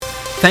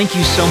Thank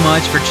you so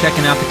much for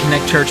checking out the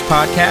Connect Church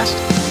podcast.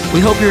 We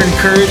hope you're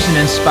encouraged and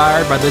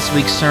inspired by this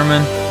week's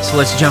sermon. So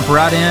let's jump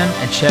right in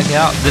and check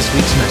out this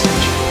week's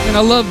message. And I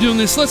love doing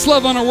this. Let's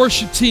love on our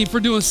worship team for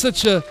doing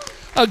such a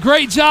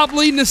great job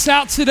leading us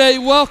out today.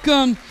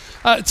 Welcome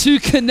to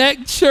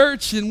Connect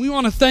Church, and we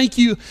want to thank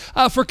you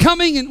for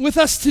coming with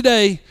us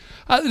today.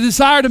 The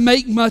desire to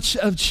make much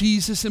of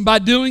Jesus, and by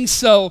doing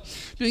so,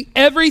 doing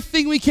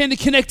everything we can to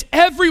connect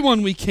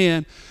everyone we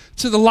can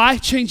to the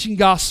life-changing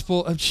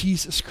gospel of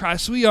Jesus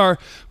Christ. We're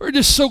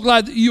just so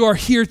glad that you are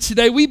here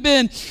today. We've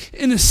been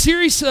in a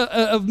series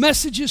of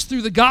messages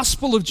through the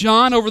Gospel of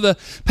John. Over the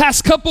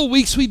past couple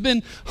weeks, we've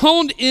been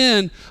honed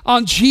in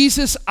on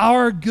Jesus,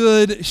 our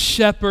good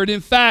shepherd.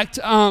 In fact,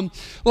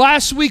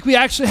 last week we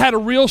actually had a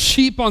real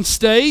sheep on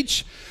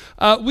stage.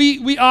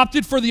 We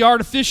opted for the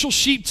artificial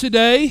sheep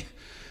today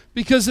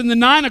because in the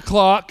 9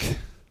 o'clock,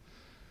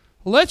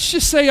 let's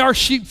just say our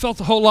sheep felt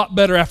a whole lot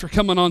better after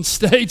coming on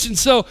stage. And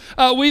so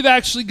we've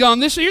actually gone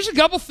this way. Here's a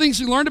couple things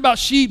we learned about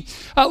sheep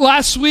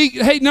last week.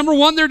 Hey, number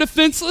one, they're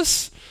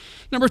defenseless.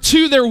 Number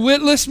two, they're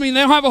witless. I mean,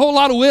 they don't have a whole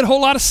lot of wit, a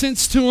whole lot of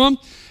sense to them.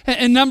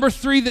 And number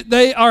three, that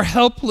they are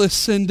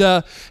helpless. And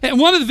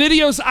one of the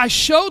videos I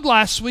showed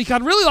last week,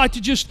 I'd really like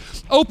to just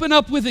open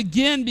up with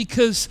again,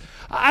 because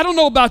I don't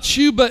know about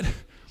you, but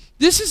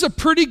this is a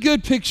pretty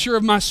good picture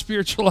of my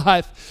spiritual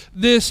life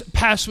this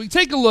past week.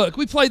 Take a look.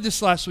 We played this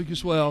last week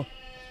as well.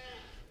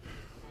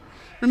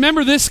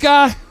 Remember this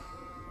guy?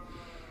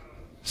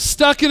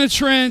 Stuck in a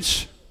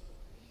trench.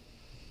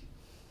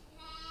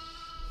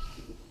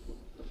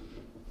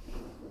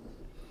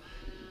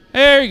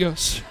 There he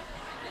goes.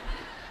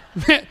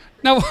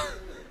 Now,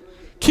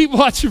 keep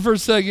watching for a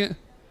second.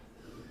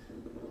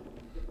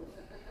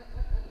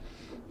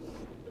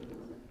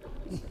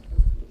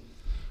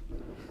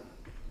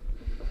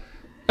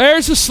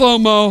 There's a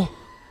slow-mo.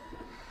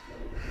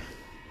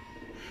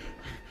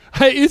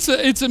 Hey,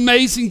 it's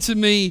amazing to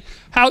me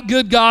how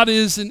good God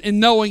is in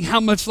knowing how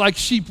much like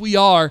sheep we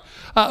are.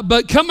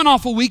 But coming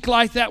off a week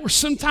like that, where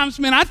sometimes,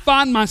 man, I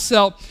find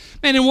myself,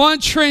 man, in one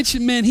trench,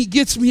 and man, he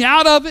gets me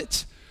out of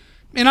it,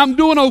 and I'm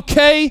doing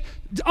okay,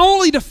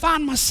 only to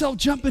find myself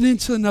jumping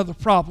into another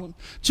problem,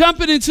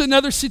 jumping into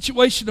another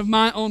situation of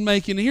my own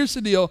making. And here's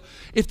the deal.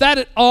 If that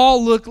at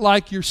all looked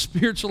like your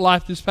spiritual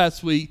life this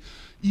past week,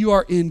 you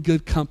are in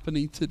good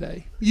company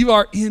today. You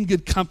are in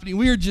good company.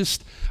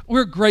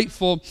 We're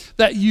grateful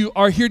that you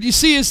are here. Do you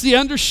see, as the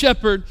under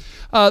shepherd,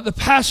 the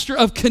pastor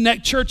of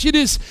Connect Church, it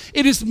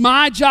is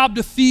my job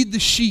to feed the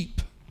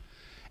sheep.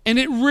 And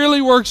it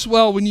really works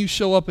well when you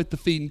show up at the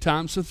feeding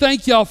time. So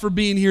thank y'all for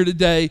being here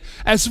today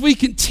as we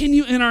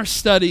continue in our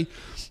study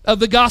of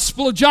the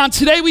Gospel of John.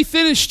 Today we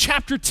finish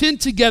chapter 10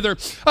 together,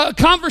 a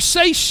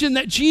conversation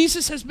that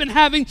Jesus has been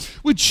having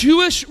with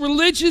Jewish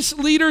religious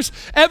leaders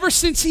ever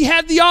since he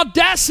had the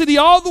audacity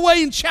all the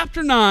way in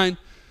chapter 9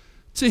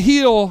 to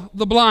heal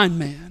the blind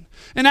man.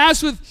 And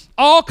as with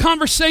all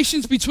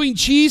conversations between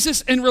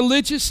Jesus and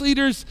religious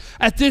leaders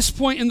at this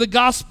point in the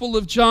Gospel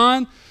of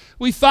John,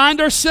 we find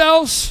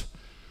ourselves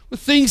with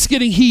things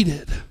getting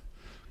heated.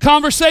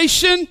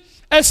 Conversation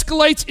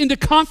escalates into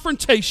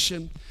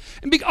confrontation.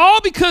 And all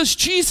because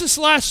Jesus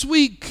last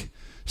week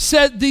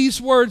said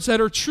these words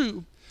that are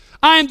true.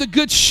 I am the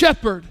good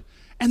shepherd,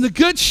 and the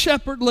good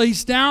shepherd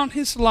lays down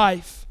his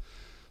life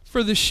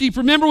for the sheep.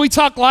 Remember, we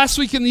talked last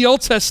week in the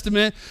Old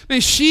Testament,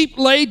 sheep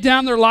laid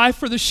down their life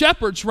for the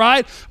shepherds,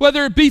 right?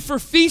 Whether it be for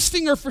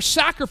feasting or for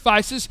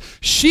sacrifices,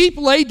 sheep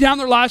laid down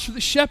their lives for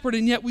the shepherd,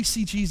 and yet we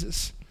see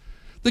Jesus,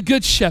 the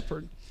good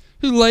shepherd,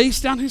 who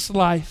lays down his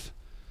life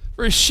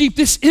for his sheep.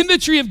 This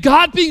imagery of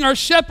God being our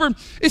shepherd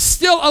is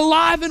still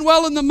alive and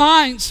well in the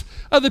minds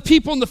of the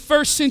people in the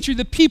first century,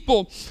 the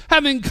people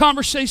having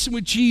conversation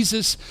with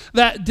Jesus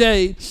that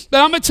day.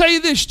 But I'm going to tell you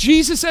this,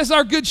 Jesus as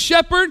our good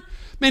shepherd,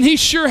 man, he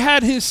sure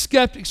had his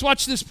skeptics.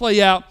 Watch this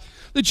play out.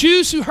 The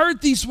Jews who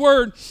heard these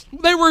words,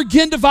 they were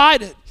again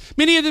divided.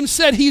 Many of them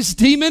said he's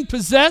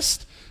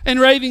demon-possessed and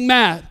raving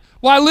mad.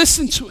 Why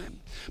listen to him?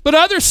 But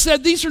others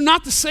said, these are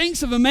not the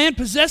sayings of a man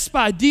possessed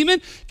by a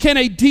demon. Can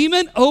a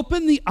demon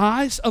open the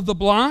eyes of the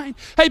blind?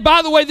 Hey,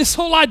 by the way, this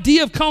whole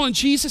idea of calling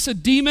Jesus a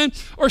demon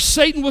or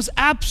Satan was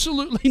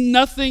absolutely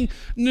nothing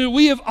new.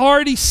 We have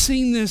already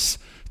seen this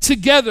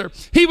together.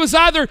 He was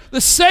either the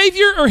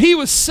Savior or he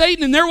was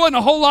Satan, and there wasn't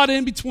a whole lot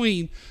in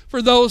between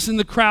for those in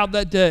the crowd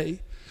that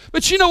day.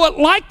 But you know what?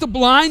 Like the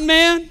blind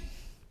man,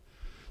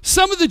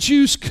 some of the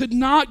Jews could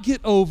not get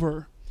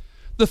over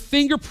the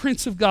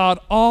fingerprints of God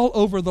all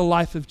over the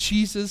life of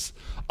Jesus,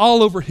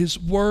 all over his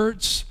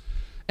words,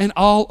 and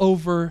all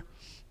over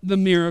the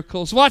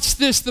miracles. Watch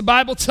this. The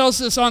Bible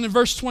tells us in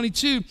verse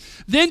 22,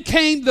 then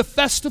came the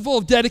festival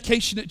of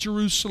dedication at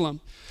Jerusalem.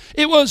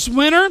 It was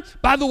winter.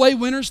 By the way,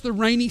 winter's the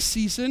rainy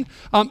season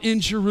in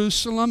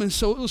Jerusalem, and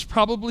so it was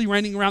probably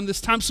raining around this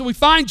time. So we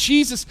find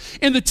Jesus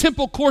in the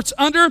temple courts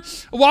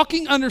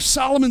walking under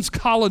Solomon's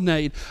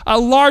colonnade, a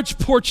large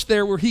porch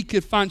there where he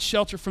could find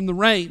shelter from the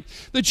rain.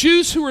 The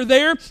Jews who were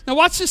there, now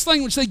watch this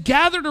language, they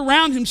gathered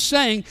around him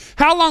saying,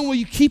 how long will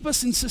you keep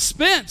us in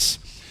suspense?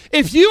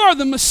 If you are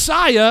the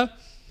Messiah,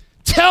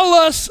 tell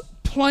us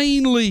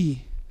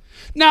plainly.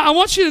 Now, I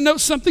want you to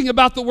note something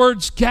about the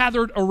words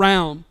gathered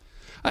around.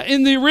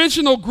 In the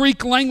original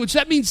Greek language,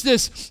 that means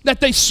this,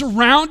 that they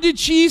surrounded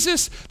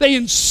Jesus, they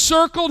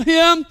encircled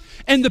him,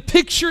 and the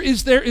picture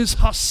is there is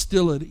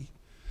hostility.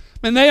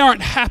 And they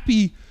aren't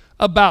happy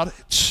about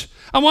it.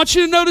 I want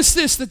you to notice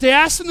this, that they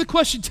asked him the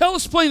question, tell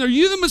us plainly, are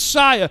you the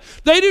Messiah?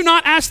 They do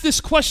not ask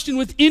this question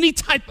with any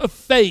type of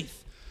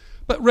faith,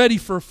 but ready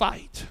for a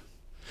fight.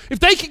 If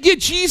they could get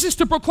Jesus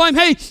to proclaim,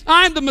 hey,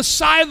 I am the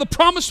Messiah, the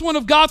promised one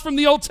of God from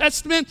the Old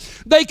Testament,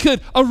 they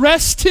could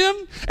arrest him,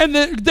 and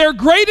their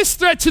greatest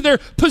threat to their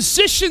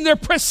position, their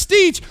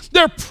prestige,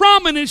 their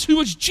prominence, who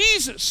was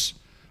Jesus,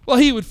 well,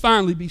 he would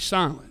finally be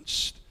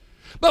silenced.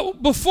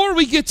 But before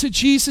we get to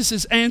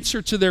Jesus'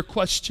 answer to their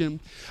question,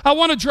 I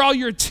want to draw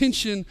your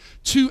attention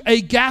to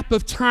a gap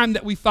of time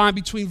that we find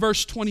between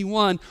verse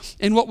 21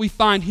 and what we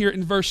find here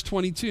in verse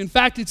 22. In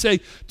fact, it's a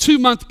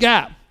 2-month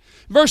gap.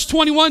 Verse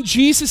 21,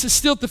 Jesus is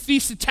still at the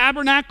Feast of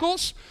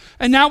Tabernacles,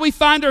 and now we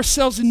find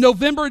ourselves in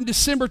November and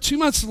December, 2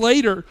 months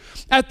later,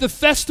 at the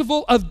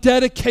Festival of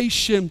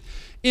Dedication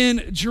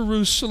in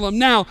Jerusalem.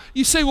 Now,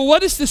 you say, well,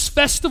 what is this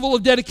Festival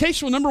of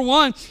Dedication? Well, number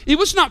one, it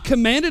was not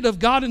commanded of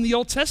God in the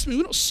Old Testament.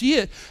 We don't see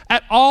it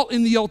at all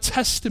in the Old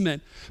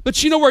Testament.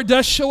 But you know where it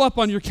does show up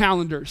on your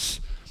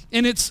calendars?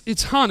 And it's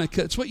Hanukkah.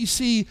 It's what you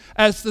see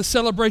as the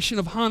celebration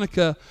of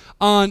Hanukkah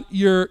on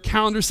your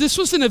calendars. This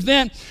was an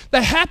event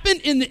that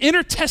happened in the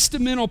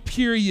intertestamental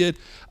period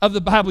of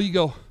the Bible. You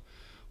go,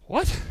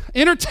 what?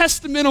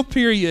 Intertestamental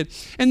period.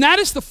 And that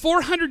is the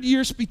 400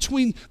 years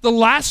between the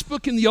last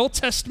book in the Old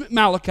Testament,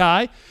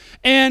 Malachi,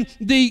 and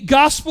the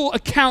gospel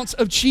accounts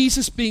of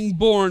Jesus being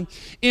born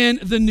in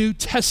the New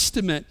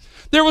Testament.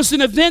 There was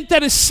an event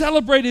that is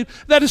celebrated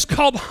that is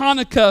called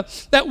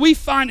Hanukkah that we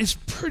find is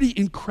pretty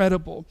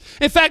incredible.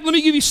 In fact, let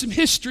me give you some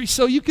history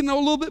so you can know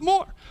a little bit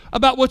more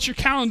about what your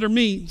calendar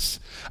means.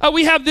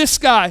 We have this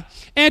guy,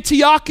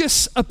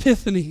 Antiochus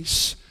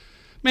Epiphanes.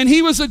 Man,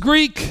 he was a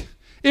Greek,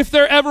 if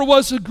there ever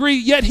was a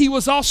Greek, yet he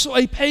was also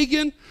a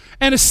pagan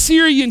and a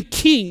Syrian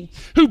king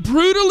who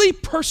brutally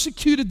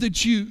persecuted the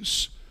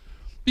Jews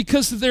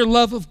because of their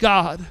love of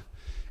God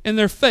and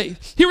their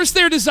faith. Here was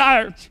their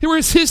desire, here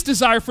was his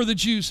desire for the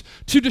Jews,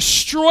 to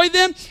destroy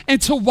them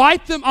and to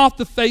wipe them off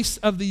the face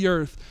of the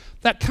earth.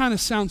 That kind of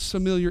sounds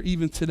familiar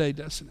even today,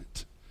 doesn't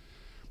it?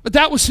 But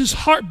that was his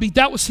heartbeat,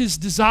 that was his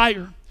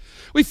desire.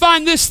 We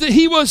find this, that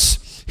he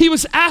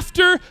was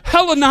after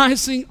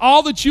Hellenizing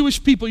all the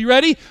Jewish people. You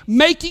ready?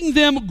 Making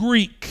them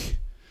Greek.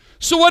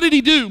 So what did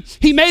he do?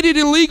 He made it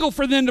illegal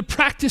for them to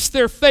practice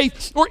their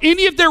faith or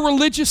any of their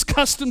religious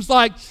customs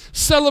like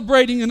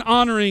celebrating and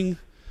honoring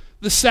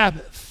the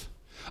Sabbath.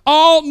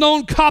 All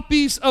known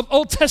copies of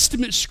Old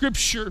Testament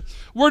scripture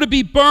were to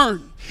be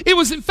burned. It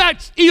was, in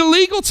fact,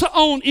 illegal to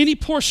own any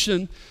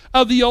portion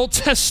of the Old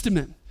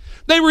Testament.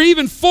 They were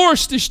even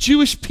forced as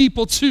Jewish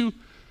people to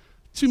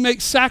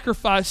make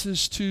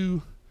sacrifices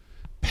to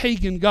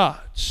pagan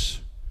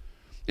gods.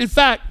 In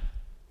fact,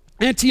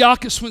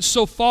 Antiochus went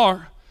so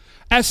far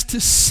as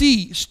to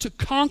seize, to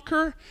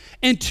conquer,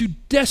 and to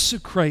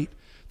desecrate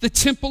the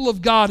temple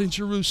of God in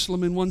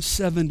Jerusalem in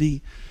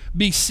 170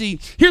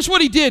 BC. Here's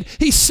what he did.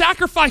 He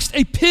sacrificed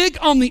a pig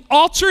on the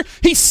altar.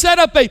 He set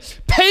up a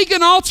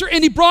pagan altar,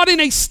 and he brought in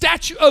a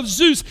statue of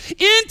Zeus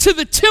into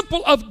the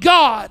temple of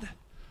God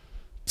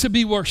to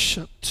be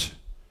worshiped.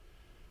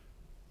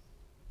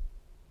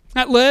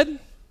 That led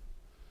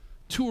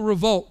to a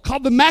revolt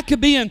called the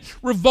Maccabean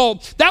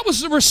Revolt. That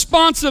was the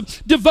response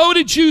of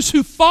devoted Jews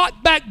who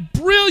fought back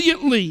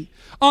brilliantly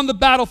on the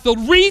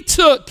battlefield,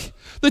 retook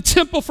the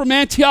temple from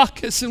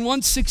Antiochus in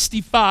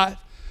 165.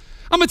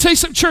 I'm going to tell you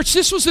something, church.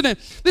 This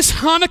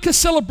Hanukkah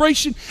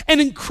celebration, an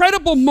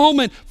incredible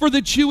moment for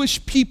the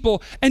Jewish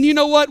people. And you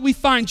know what? We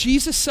find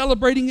Jesus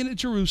celebrating it at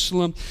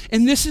Jerusalem.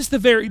 And this is the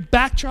very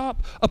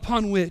backdrop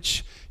upon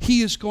which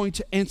he is going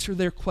to answer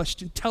their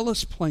question. Tell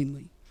us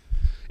plainly,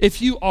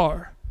 if you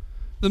are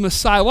the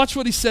Messiah. Watch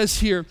what he says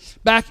here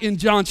back in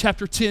John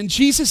chapter 10.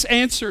 Jesus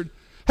answered,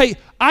 hey,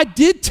 I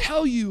did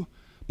tell you,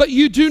 but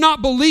you do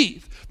not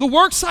believe. The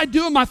works I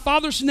do in my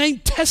Father's name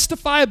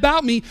testify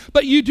about me,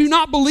 but you do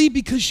not believe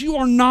because you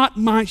are not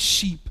my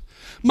sheep.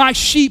 My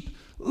sheep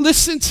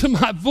listen to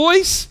my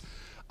voice.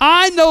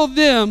 I know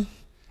them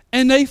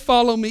and they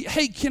follow me.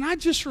 Hey, can I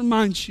just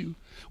remind you,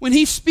 when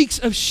he speaks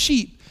of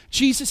sheep,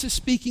 Jesus is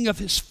speaking of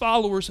his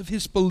followers, of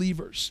his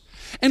believers.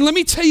 And let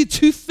me tell you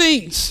two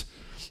things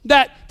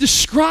that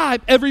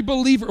describe every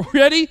believer.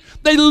 Ready?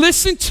 They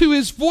listen to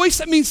his voice.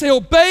 That means they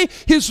obey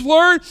his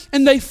word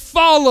and they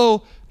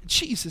follow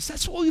Jesus.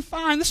 That's what we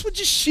find. That's what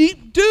just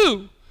sheep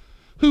do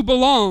who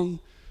belong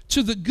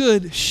to the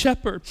good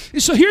shepherd.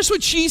 And so here's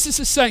what Jesus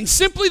is saying.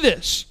 Simply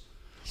this.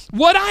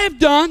 What I have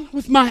done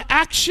with my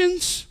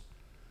actions,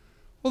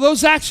 well,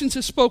 those actions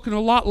have spoken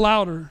a lot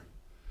louder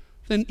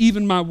than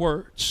even my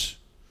words.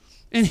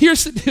 And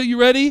here's the deal. You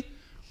ready?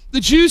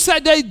 The Jews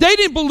that day, they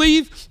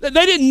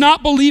did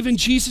not believe in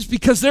Jesus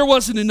because there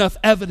wasn't enough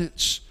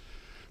evidence.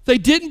 They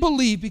didn't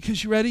believe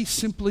because, you ready?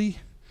 Simply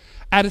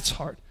at its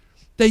heart,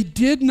 they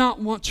did not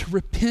want to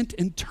repent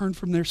and turn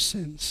from their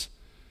sins.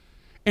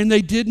 and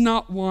they did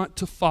not want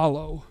to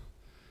follow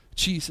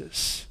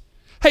Jesus.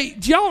 Hey,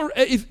 do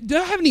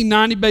I have any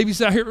 90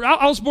 babies out here?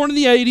 I was born in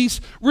the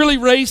 80s, really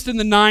raised in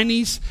the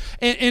 90s,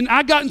 and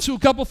I got into a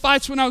couple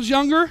fights when I was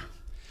younger,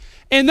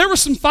 and there were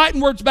some fighting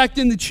words back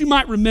then that you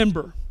might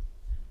remember.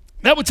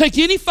 That would take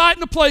any fight in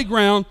the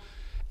playground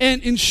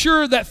and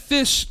ensure that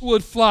fist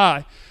would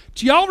fly.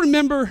 Do y'all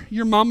remember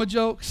your mama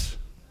jokes?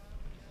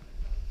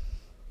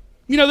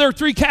 You know, there are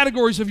 3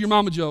 categories of your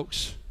mama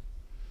jokes.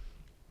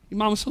 Your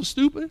mama's so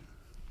stupid.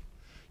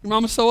 Your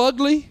mama's so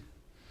ugly.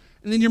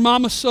 And then your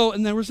mama's so,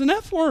 and there was an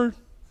F word,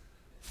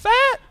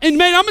 fat. And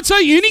man, I'm going to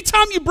tell you,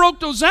 anytime you broke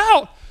those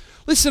out,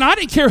 listen, I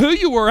didn't care who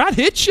you were, I'd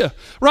hit you,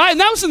 right? And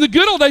that was in the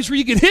good old days where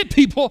you could hit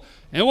people,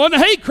 and it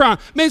wasn't a hate crime.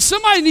 Man,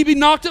 somebody need to be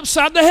knocked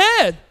upside the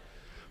head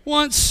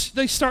once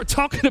they start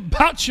talking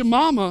about your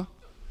mama.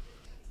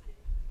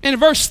 And in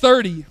verse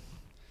 30,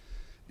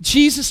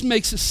 Jesus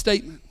makes a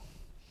statement,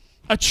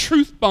 a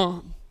truth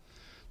bomb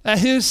that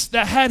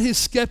had his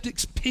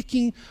skeptics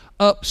picking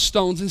up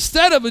stones.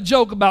 Instead of a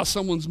joke about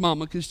someone's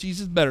mama, because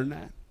Jesus is better than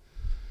that,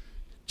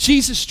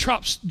 Jesus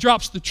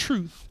drops the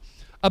truth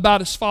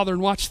about his Father.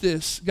 And watch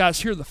this. Guys,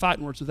 here are the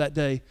fighting words of that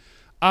day.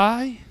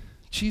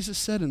 Jesus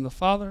said, and the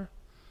Father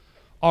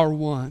are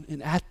one.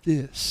 And at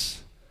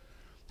this,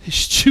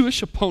 his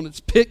Jewish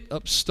opponents picked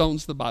up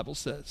stones, the Bible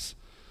says,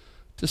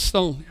 to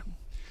stone him.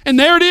 And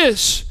there it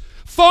is.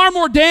 Far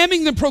more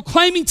damning than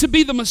proclaiming to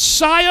be the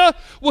Messiah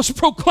was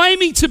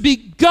proclaiming to be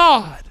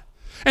God.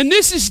 And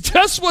this is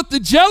just what the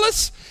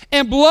jealous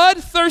and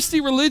bloodthirsty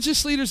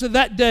religious leaders of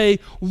that day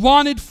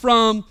wanted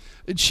from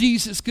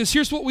Jesus. Because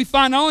here's what we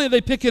find. Not only are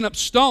they picking up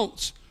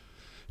stones,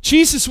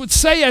 Jesus would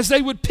say as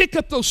they would pick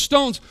up those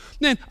stones,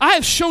 man, I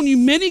have shown you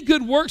many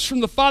good works from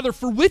the Father.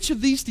 For which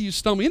of these do you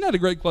stone me? Isn't that a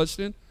great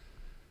question?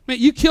 Man,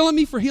 you killing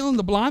me for healing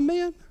the blind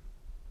man?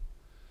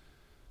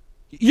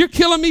 You're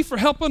killing me for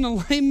helping a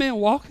lame man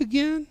walk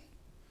again?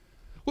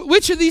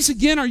 Which of these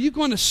again are you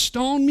going to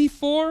stone me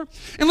for?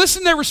 And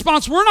listen to their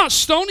response. We're not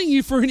stoning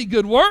you for any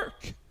good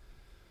work.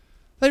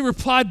 They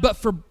replied, but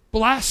for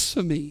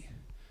blasphemy,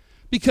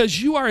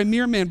 because you are a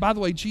mere man. By the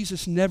way,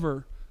 Jesus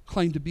never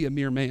claimed to be a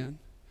mere man.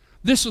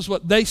 This was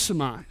what they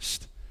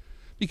surmised.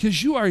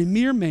 Because you are a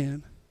mere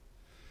man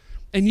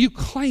and you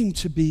claim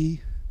to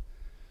be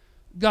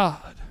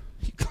God.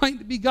 You claim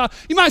to be God.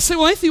 You might say,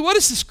 well, Anthony, what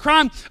is this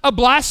crime of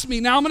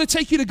blasphemy? Now, I'm going to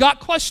take you to Got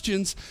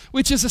Questions,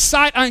 which is a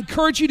site I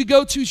encourage you to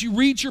go to as you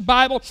read your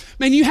Bible.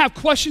 Man, you have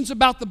questions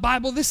about the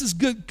Bible. This is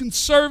good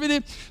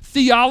conservative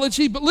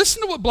theology. But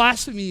listen to what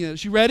blasphemy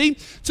is. You ready?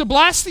 To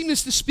blaspheme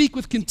is to speak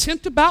with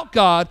contempt about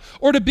God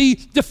or to be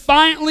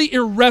defiantly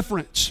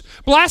irreverent.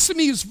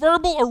 Blasphemy is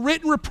verbal or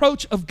written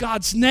reproach of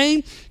God's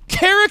name,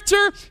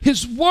 character,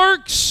 his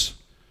works,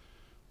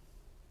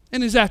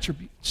 and his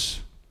attributes.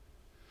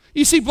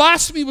 You see,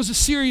 blasphemy was a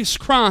serious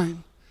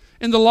crime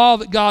in the law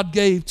that God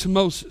gave to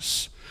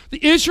Moses.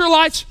 The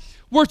Israelites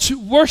were to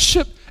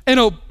worship and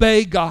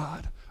obey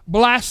God.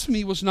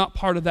 Blasphemy was not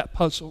part of that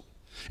puzzle.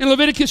 In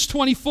Leviticus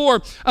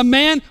 24, a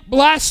man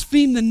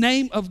blasphemed the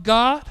name of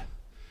God,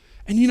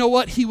 and you know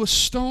what? He was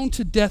stoned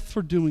to death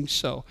for doing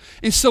so.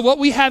 And so what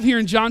we have here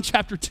in John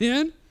chapter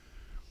 10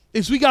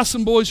 is we got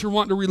some boys who are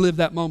wanting to relive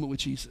that moment with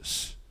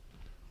Jesus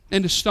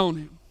and to stone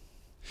him.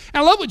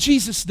 And I love what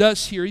Jesus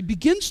does here. He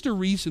begins to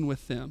reason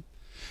with them.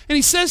 And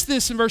he says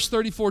this in verse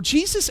 34,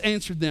 Jesus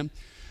answered them,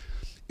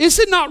 is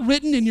it not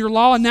written in your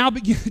law? And now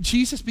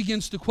Jesus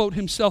begins to quote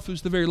himself,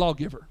 who's the very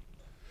lawgiver.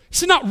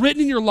 Is it not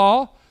written in your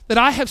law that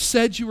I have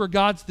said you are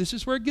gods? This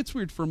is where it gets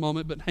weird for a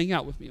moment, but hang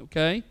out with me,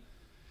 okay?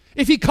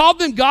 If he called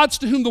them gods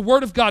to whom the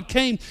word of God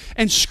came,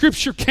 and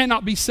Scripture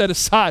cannot be set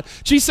aside.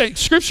 Jesus saying,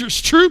 Scripture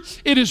is true,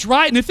 it is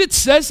right, and if it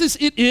says this,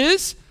 it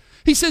is.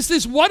 He says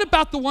this, what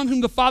about the one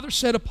whom the Father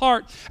set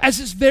apart as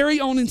his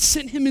very own and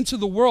sent him into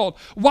the world?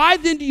 Why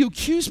then do you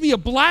accuse me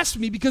of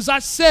blasphemy because I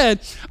said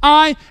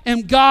I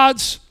am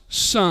God's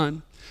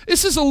son?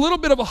 This is a little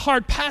bit of a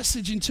hard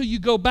passage until you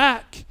go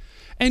back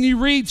and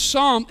you read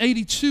Psalm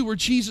 82 where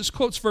Jesus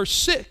quotes verse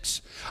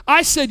 6.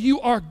 I said you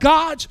are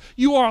gods,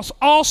 you are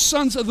all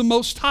sons of the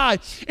Most High.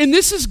 And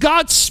this is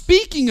God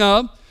speaking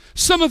of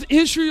some of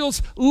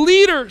Israel's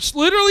leaders.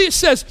 Literally it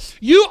says,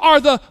 you are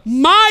the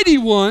mighty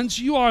ones,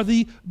 you are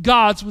the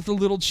gods with a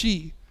little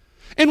g.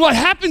 And what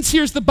happens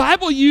here is the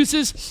Bible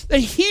uses a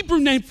Hebrew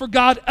name for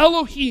God,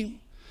 Elohim.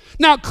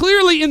 Now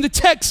clearly in the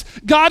text,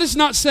 God is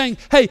not saying,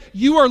 hey,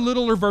 you are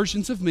littler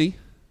versions of me.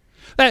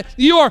 That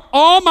you are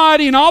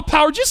almighty and all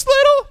power, just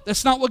little.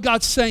 That's not what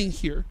God's saying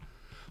here.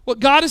 What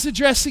God is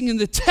addressing in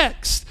the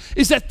text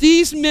is that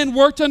these men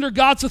worked under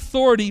God's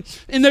authority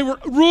and they were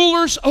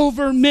rulers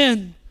over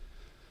men.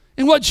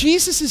 And what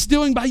Jesus is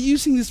doing by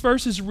using this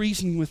verse is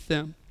reasoning with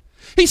them.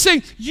 He's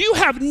saying, you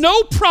have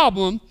no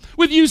problem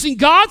with using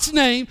God's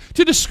name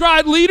to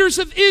describe leaders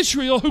of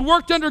Israel who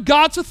worked under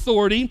God's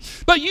authority,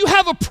 but you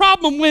have a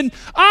problem when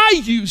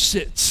I use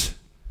it,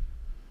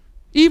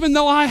 even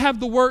though I have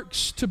the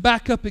works to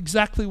back up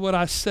exactly what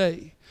I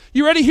say.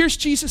 You ready? Here's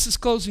Jesus'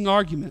 closing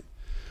argument.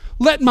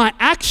 Let my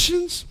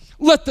actions,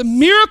 let the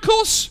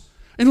miracles,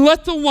 and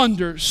let the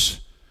wonders,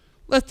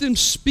 let them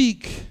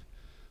speak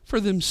for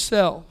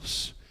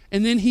themselves.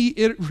 And then he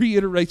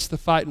reiterates the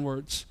fighting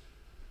words.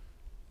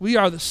 We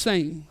are the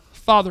same,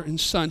 Father and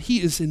Son.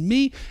 He is in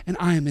me and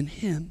I am in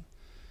him.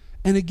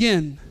 And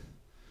again,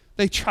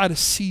 they try to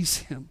seize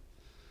him.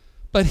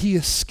 But he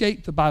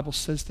escaped, the Bible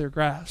says, their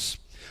grasp.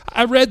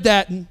 I read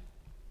that, and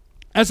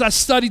as I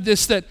studied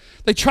this, that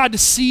they tried to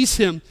seize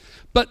him,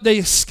 but they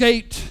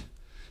escaped.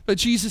 But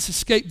Jesus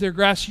escaped their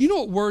grasp. You know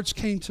what words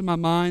came to my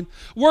mind?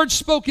 Words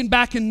spoken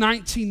back in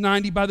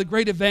 1990 by the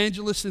great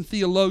evangelist and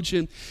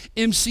theologian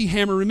M.C.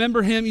 Hammer.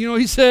 Remember him? You know,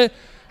 he said,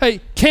 hey,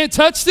 can't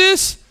touch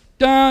this?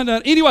 Dun,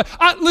 dun. Anyway,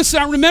 I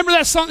remember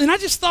that song, and I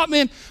just thought,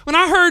 man, when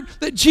I heard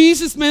that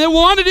Jesus, man, they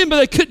wanted him, but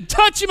they couldn't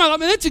touch him, I thought,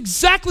 man, that's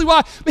exactly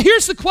why. But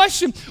here's the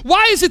question.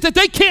 Why is it that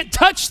they can't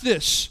touch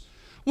this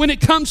when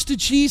it comes to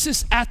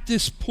Jesus at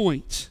this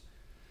point?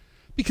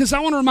 Because I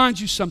want to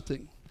remind you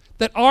something,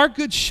 that our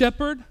good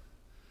shepherd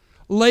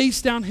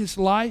lays down his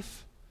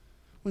life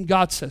when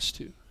God says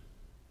to,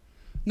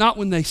 not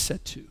when they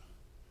said to.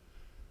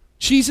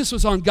 Jesus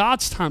was on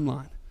God's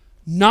timeline,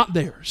 not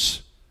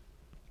theirs.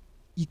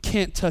 You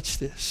can't touch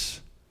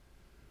this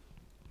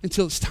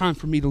until it's time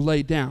for me to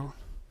lay down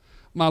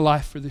my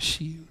life for the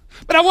sheep.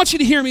 But I want you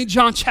to hear me in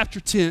John chapter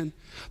 10.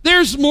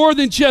 There's more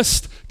than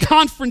just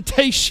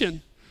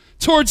confrontation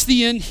towards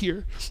the end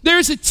here.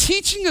 There's a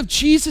teaching of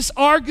Jesus,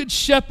 our good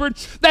shepherd,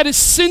 that is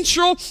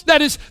central,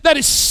 that is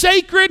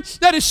sacred,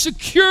 that is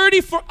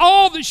security for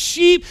all the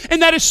sheep,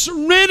 and that is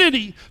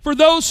serenity for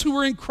those who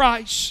are in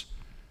Christ,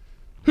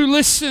 who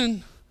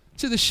listen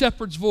to the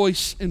shepherd's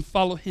voice and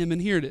follow him.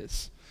 And here it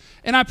is.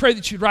 And I pray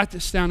that you'd write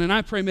this down, and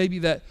I pray maybe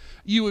that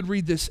you would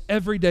read this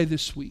every day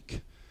this week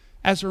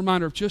as a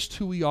reminder of just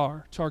who we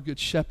are to our good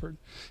shepherd.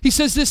 He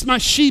says this, my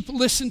sheep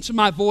listen to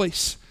my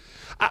voice.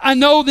 I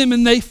know them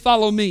and they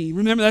follow me.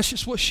 Remember, that's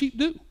just what sheep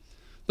do,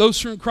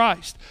 those who are in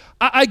Christ.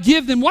 I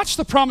give them, watch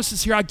the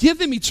promises here, I give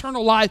them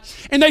eternal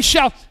life, and they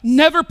shall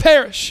never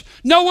perish.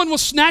 No one will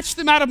snatch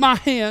them out of my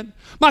hand.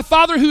 My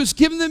Father who has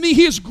given them me,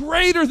 he is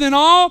greater than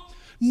all.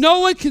 No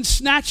one can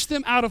snatch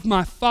them out of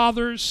my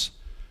Father's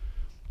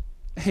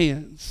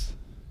hands.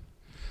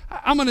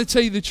 I'm going to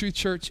tell you the truth,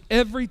 church.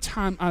 Every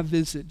time I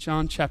visit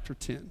John chapter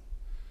 10,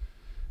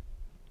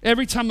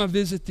 every time I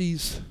visit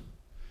these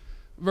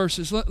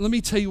verses, let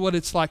me tell you what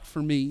it's like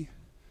for me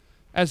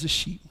as a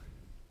sheep.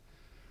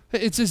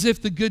 It's as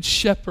if the good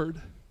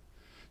shepherd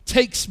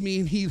takes me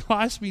and he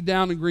lies me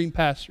down in green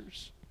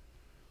pastures.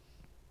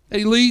 That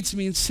he leads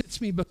me and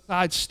sits me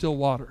beside still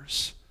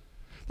waters.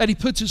 That he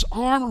puts his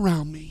arm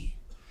around me.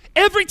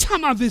 Every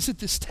time I visit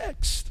this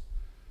text,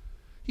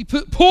 he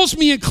pulls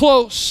me in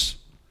close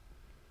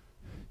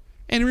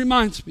and he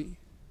reminds me,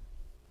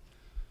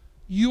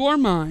 you are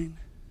mine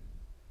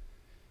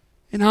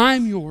and I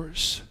am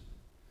yours,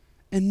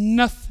 and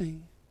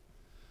nothing,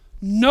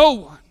 no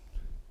one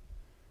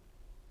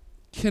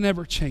can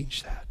ever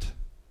change that.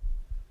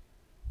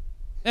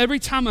 Every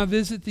time I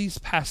visit these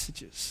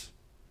passages,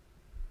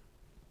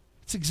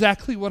 it's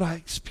exactly what I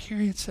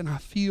experience and I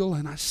feel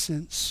and I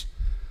sense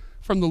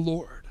from the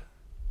Lord.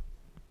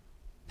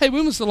 Hey,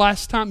 when was the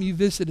last time you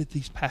visited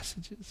these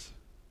passages?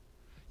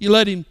 You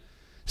let him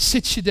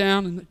sit you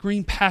down in the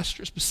green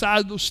pastures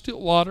beside those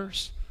still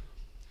waters.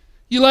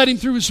 You let him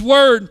through his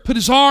word put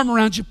his arm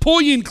around you,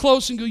 pull you in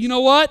close and go, you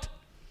know what?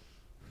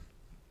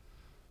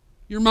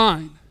 You're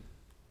mine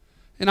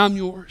and I'm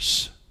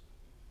yours.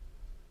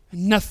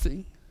 And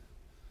nothing,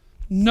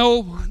 no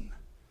one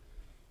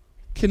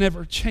can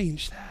ever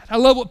change that. I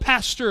love what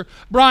Pastor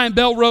Brian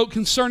Bell wrote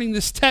concerning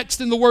this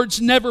text and the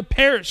words never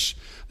perish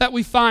that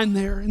we find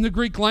there in the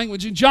Greek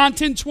language. In John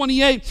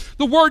 10:28,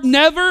 the word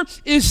never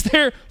is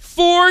there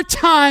 4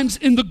 times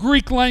in the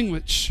Greek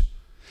language.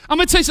 I'm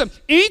going to tell you something.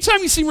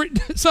 Anytime you see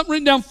something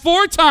written down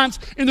 4 times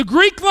in the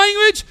Greek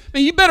language,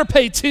 man, you better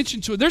pay attention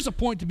to it. There's a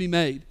point to be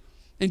made,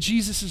 and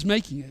Jesus is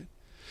making it.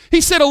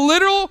 He said a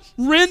literal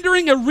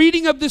rendering, a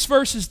reading of this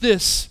verse is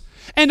this,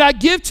 and I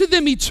give to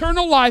them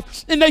eternal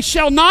life, and they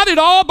shall not at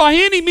all, by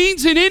any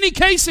means, in any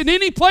case, in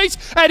any place,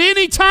 at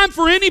any time,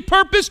 for any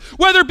purpose,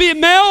 whether it be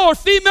male or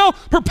female,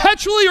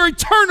 perpetually or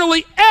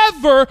eternally,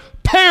 ever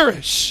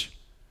perish.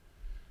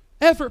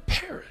 Ever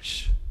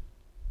perish.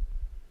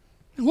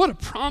 And what a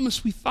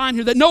promise we find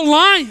here, that no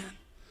lion,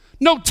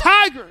 no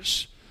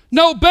tigers,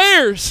 no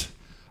bears,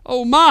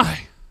 oh my,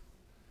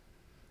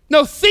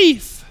 no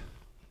thief,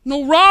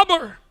 no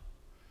robber,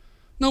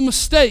 no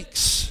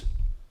mistakes,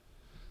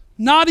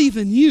 not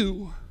even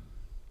you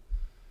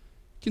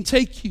can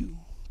take you,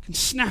 can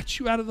snatch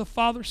you out of the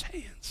Father's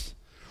hands.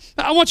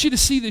 Now, I want you to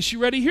see this. You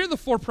ready? Here are the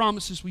 4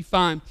 promises we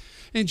find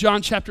in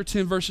John chapter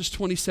 10, verses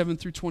 27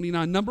 through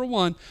 29. Number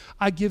 1,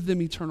 I give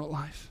them eternal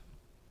life.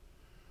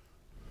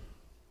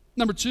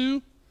 Number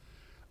 2,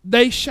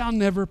 they shall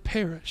never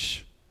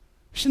perish.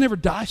 They shall never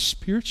die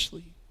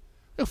spiritually.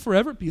 They'll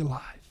forever be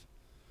alive.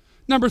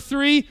 Number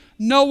 3,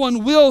 no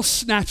one will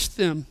snatch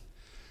them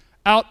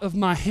out of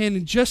my hand.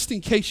 And just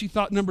in case you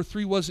thought number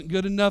 3 wasn't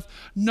good enough,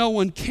 no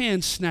one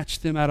can snatch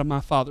them out of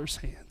my Father's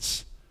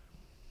hands.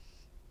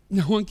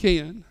 No one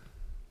can.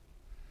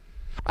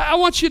 I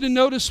want you to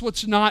notice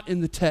what's not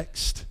in the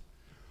text.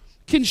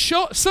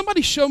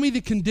 somebody show me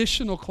the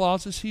conditional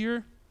clauses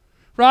here?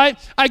 Right?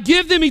 I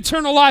give them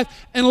eternal life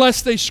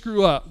unless they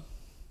screw up.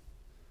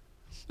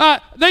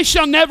 They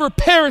shall never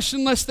perish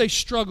unless they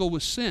struggle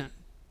with sin.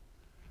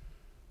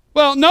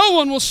 Well, no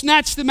one will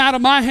snatch them out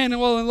of my hand,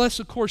 unless,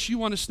 of course, you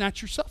want to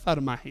snatch yourself out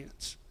of my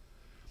hands.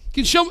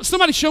 Can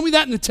somebody show me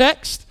that in the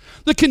text?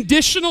 The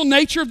conditional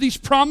nature of these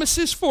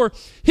promises for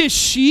his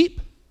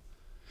sheep.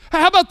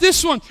 How about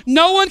this one?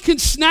 No one can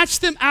snatch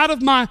them out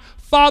of my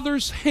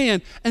Father's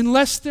hand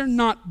unless they're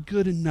not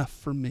good enough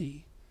for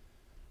me.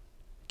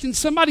 Can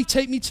somebody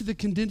take me to the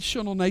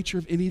conditional nature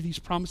of any of these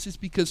promises?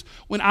 Because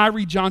when I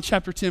read John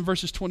chapter 10,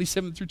 verses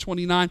 27 through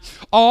 29,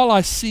 all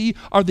I see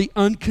are the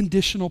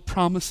unconditional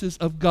promises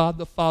of God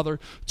the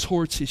Father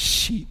towards his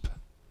sheep,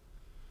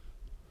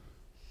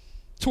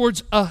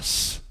 towards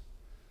us.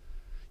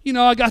 You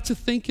know, I got to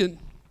thinking,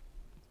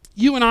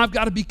 you and I have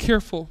got to be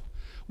careful.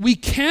 We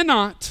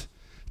cannot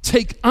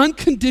take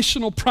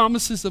unconditional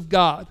promises of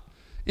God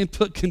and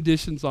put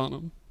conditions on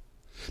them.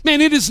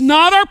 Man, it is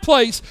not our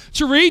place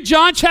to read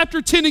John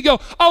chapter 10 and go,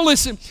 oh,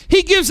 listen,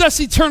 he gives us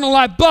eternal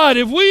life, but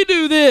if we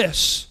do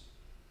this,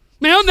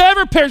 man, I'll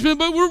never perish, but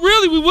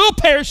we will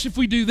perish if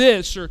we do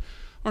this, or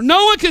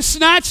no one can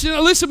snatch it.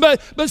 Listen,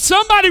 but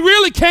somebody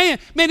really can.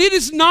 Man, it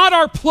is not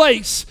our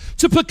place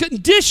to put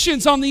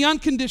conditions on the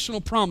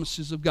unconditional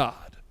promises of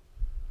God.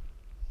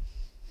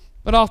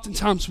 But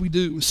oftentimes we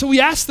do. So we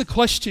ask the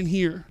question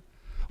here,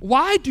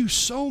 why do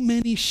so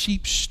many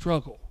sheep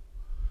struggle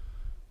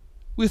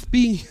with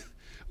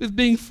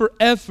being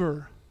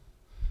forever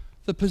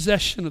the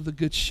possession of the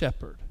Good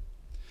Shepherd?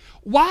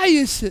 Why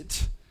is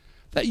it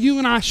that you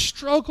and I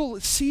struggle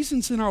at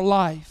seasons in our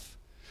life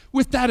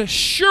with that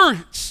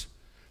assurance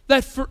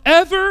that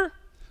forever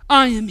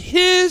I am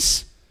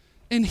his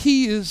and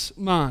he is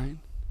mine?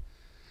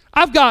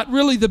 I've got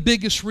really the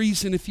biggest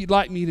reason, if you'd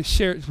like me to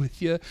share it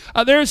with you.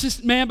 There's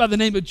this man by the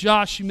name of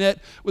Josh who met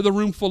with a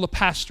room full of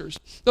pastors.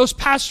 Those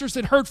pastors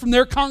that heard from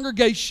their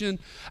congregation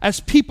as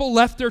people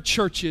left their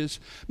churches.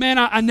 Man,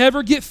 I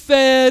never get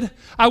fed.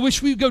 I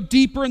wish we would go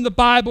deeper in the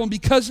Bible, and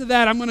because of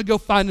that, I'm going to go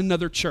find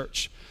another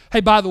church. Hey,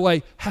 by the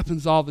way,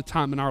 happens all the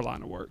time in our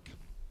line of work.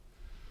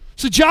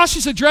 So Josh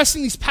is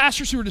addressing these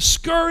pastors who are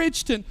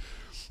discouraged,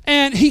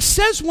 and he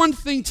says one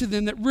thing to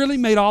them that really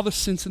made all the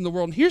sense in the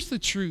world. And here's the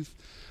truth,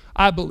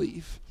 I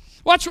believe.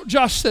 Watch what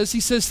Josh says. He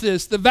says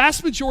this: the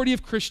vast majority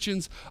of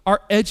Christians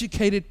are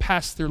educated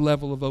past their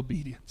level of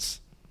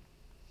obedience.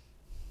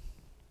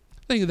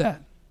 Think of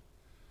that.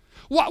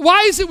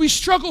 Why is it we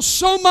struggle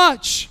so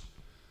much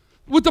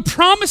with the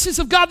promises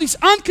of God, these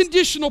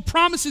unconditional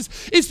promises?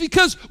 It's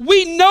because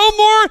we know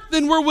more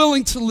than we're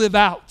willing to live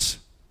out.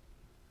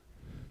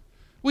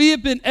 We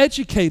have been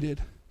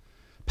educated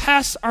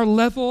past our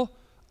level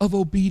of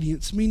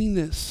obedience, meaning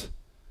this.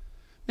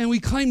 And we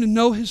claim to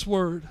know his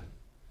word.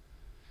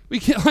 We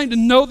claim to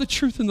know the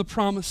truth and the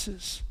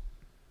promises.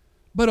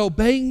 But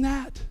obeying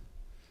that,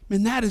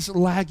 man, that is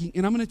lagging.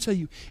 And I'm going to tell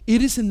you,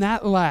 it is in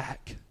that lag,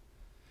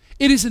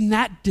 it is in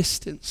that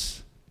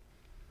distance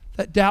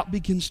that doubt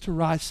begins to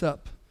rise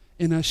up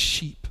in us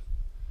sheep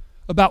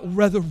about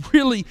whether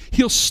really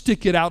he'll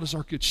stick it out as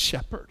our good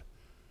shepherd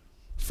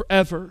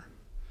forever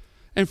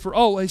and for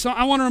always. So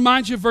I want to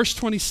remind you of verse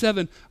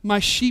 27. My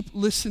sheep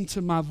listen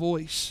to my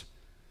voice.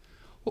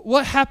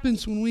 What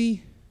happens when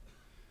we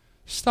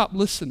stop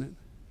listening?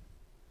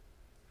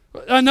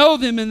 I know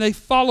them and they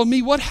follow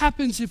me. What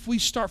happens if we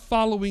start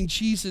following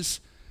Jesus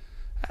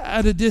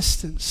at a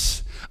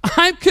distance?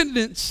 I'm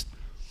convinced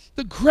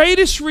the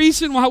greatest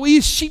reason why we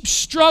as sheep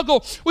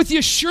struggle with the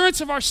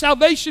assurance of our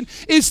salvation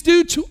is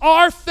due to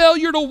our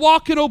failure to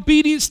walk in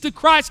obedience to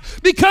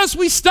Christ, because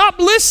we stop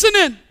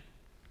listening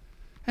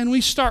and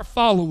we start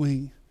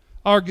following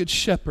our good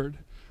shepherd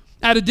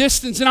at a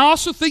distance. And I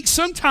also think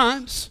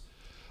sometimes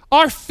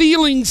our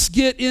feelings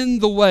get in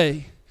the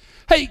way.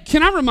 Hey,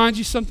 can I remind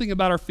you something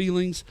about our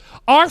feelings?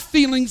 Our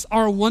feelings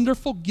are a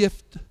wonderful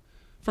gift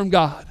from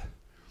God.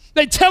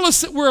 They tell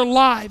us that we're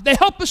alive. They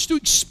help us to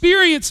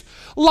experience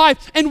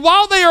life. And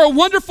while they are a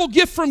wonderful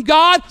gift from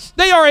God,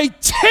 they are a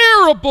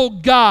terrible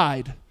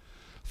guide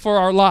for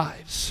our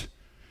lives.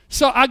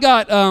 So I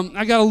got a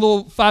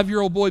little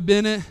 5-year-old boy,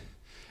 Bennett,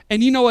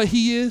 and you know what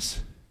he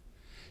is?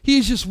 He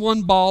is just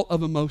one ball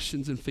of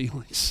emotions and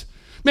feelings.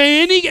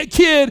 Man, any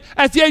kid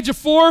at the age of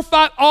 4 or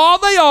 5, all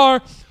they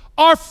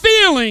are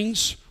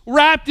feelings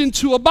wrapped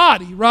into a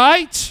body,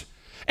 right?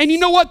 And you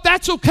know what?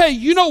 That's okay.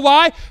 You know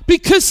why?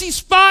 Because he's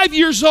 5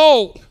 years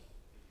old.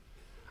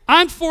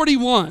 I'm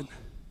 41.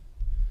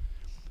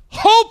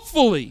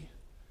 Hopefully,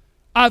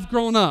 I've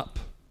grown up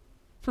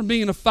from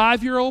being a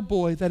 5-year-old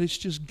boy that is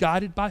just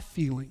guided by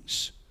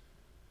feelings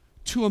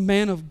to a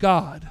man of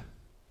God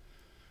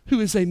who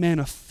is a man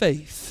of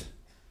faith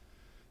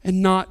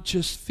and not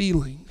just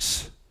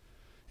feelings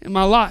in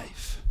my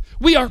life.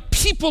 We are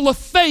people of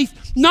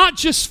faith, not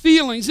just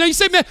feelings. Now you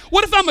say, man,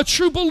 what if I'm a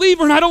true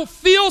believer and I don't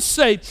feel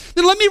saved?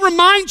 Then let me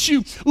remind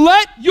you,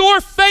 let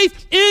your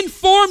faith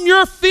inform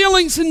your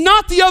feelings and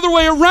not the other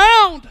way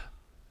around.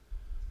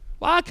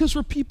 Why? Because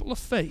we're people of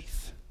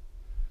faith.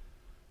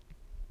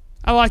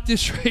 I like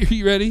this right here.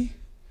 You ready?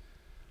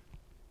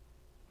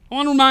 I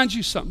want to remind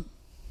you something.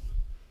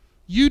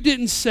 You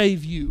didn't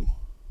save you.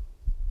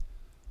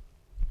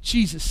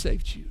 Jesus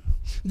saved you.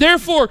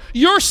 Therefore,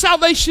 your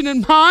salvation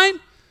and mine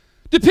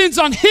depends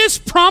on His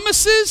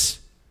promises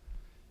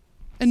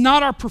and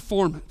not our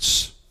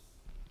performance.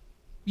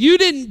 You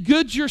didn't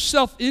good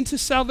yourself into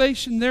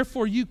salvation,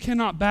 therefore you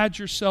cannot bad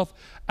yourself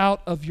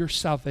out of your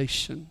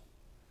salvation.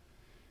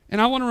 And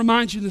I want to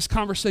remind you in this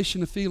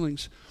conversation of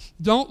feelings,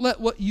 don't let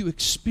what you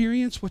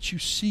experience, what you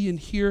see and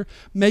hear,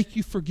 make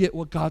you forget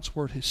what God's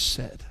Word has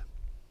said.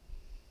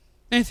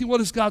 Anthony, what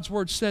has God's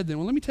Word said then?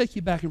 Well, let me take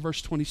you back in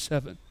verse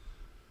 27.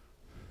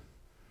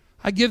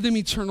 I give them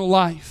eternal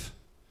life.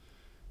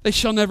 They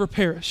shall never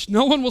perish.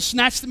 No one will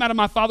snatch them out of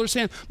my Father's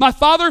hand. My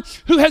Father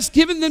who has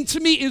given them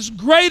to me is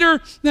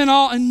greater than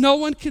all, and no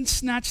one can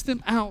snatch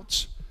them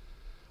out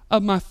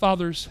of my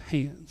Father's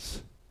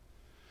hands.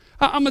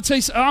 I'm going to tell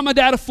you, I'm a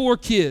dad of 4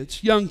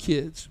 kids, young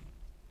kids.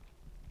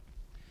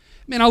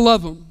 Man, I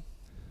love them.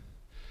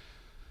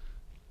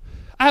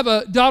 I have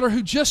a daughter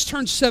who just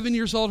turned 7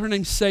 years old. Her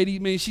name's Sadie.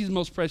 Man, she's the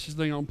most precious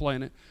thing on the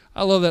planet.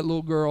 I love that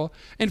little girl.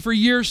 And for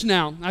years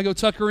now, I go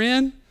tuck her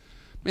in,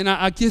 and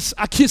I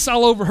kiss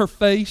all over her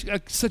face.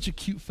 Such a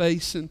cute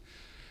face. And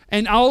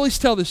I always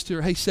tell this to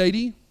her, hey,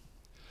 Sadie,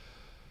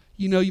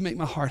 you know you make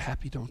my heart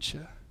happy, don't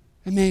you?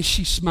 And man,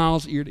 she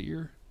smiles ear to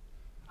ear.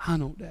 I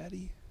know,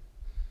 Daddy.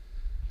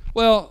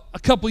 Well, a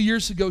couple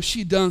years ago, she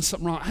had done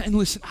something wrong. And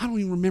listen, I don't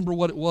even remember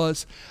what it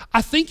was.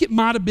 I think it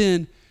might have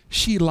been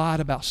she lied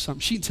about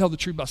something. She didn't tell the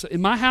truth about something.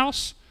 In my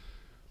house,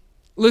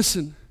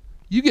 listen,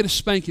 you get a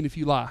spanking if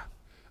you lie.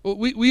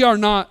 We're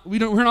not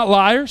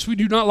liars. We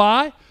do not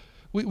lie.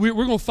 We're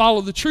going to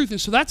follow the truth.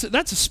 And so that's a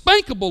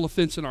spankable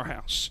offense in our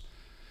house.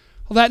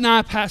 Well, that night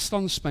I passed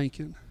on the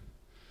spanking.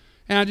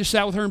 And I just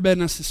sat with her in bed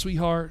and I said,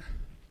 sweetheart,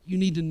 you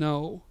need to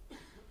know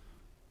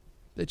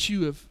that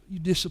you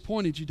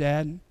disappointed your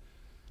dad.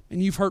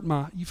 And you've hurt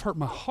my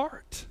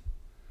heart.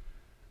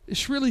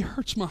 This really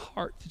hurts my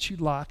heart that you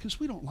lie,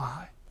 because we don't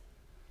lie.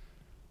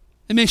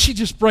 And man, she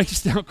just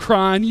breaks down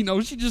crying.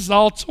 She just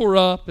all tore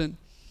up. And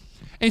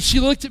she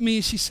looked at me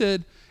and she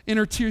said, in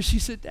her tears, she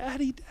said,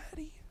 Daddy,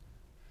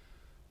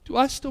 do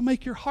I still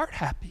make your heart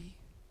happy?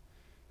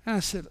 And I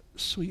said,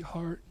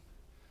 sweetheart,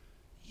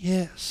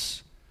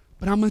 yes.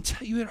 But I'm going to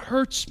tell you, it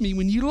hurts me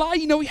when you lie.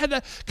 We had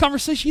that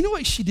conversation. You know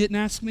what she didn't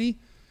ask me?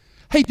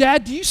 Hey,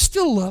 Dad, do you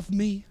still love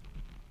me?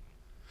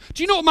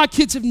 Do you know what my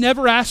kids have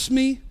never asked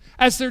me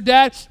as their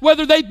dad,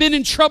 whether they've been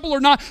in trouble or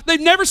not? They've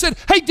never said,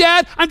 hey,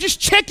 Dad, I'm just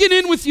checking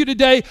in with you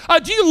today.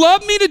 Do you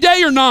love me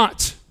today or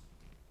not?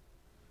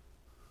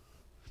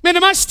 Man,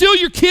 am I still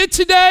your kid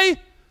today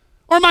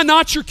or am I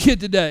not your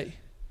kid today?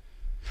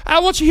 I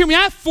want you to hear me.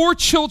 I have 4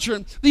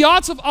 children. The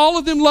odds of all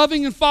of them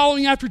loving and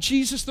following after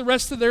Jesus the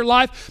rest of their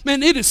life,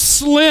 man, it is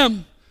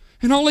slim.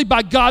 And only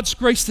by God's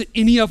grace that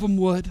any of them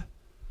would.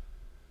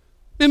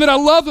 Man, but I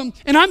love them.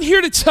 And I'm here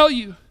to tell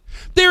you,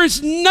 there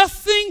is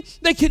nothing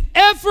they can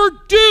ever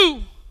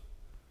do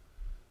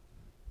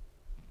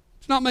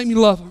to not make me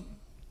love them.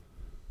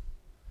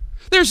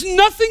 There's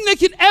nothing they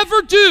can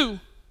ever do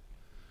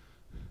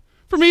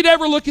for me to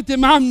ever look at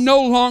them. I'm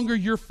no longer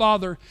your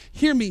father.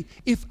 Hear me.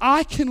 If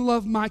I can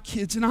love my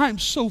kids, and I am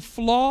so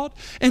flawed,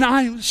 and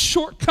I am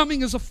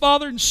shortcoming as a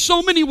father in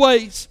so many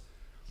ways,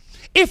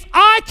 if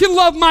I can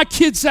love my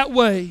kids that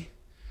way,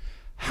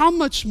 how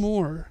much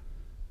more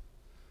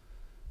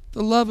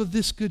the love of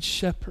this good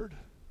shepherd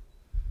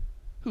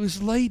who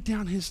has laid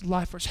down his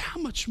life for us, how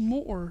much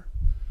more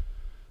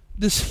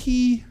does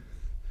he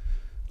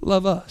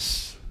love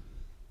us?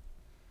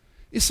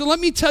 And so let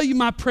me tell you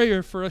my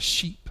prayer for us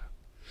sheep.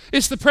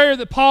 It's the prayer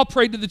that Paul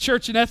prayed to the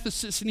church in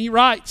Ephesus, and he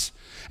writes,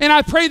 and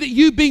I pray that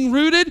you, being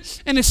rooted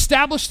and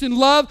established in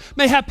love,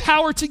 may have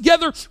power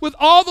together with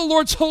all the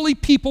Lord's holy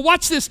people.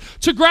 Watch this,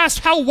 to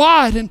grasp how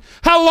wide and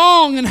how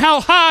long and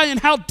how high and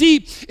how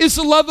deep is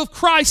the love of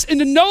Christ, and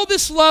to know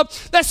this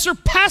love that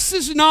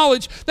surpasses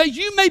knowledge, that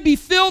you may be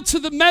filled to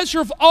the measure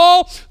of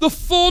all the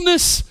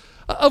fullness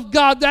of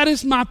God. That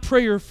is my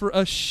prayer for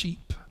us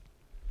sheep.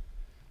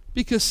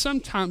 Because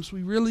sometimes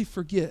we really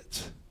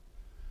forget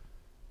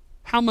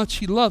how much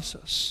he loves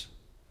us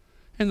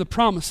and the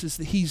promises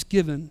that he's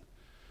given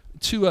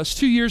to us.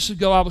 2 years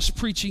ago, I was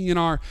preaching in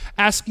our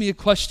Ask Me a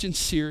Question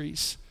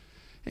series,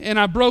 and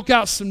I broke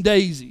out some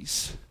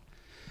daisies.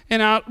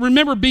 And I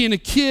remember being a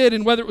kid,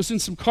 and whether it was in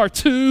some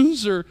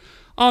cartoons or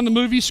on the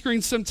movie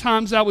screen,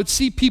 sometimes I would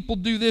see people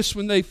do this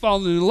when they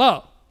fall in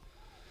love.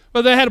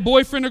 Whether they had a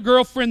boyfriend or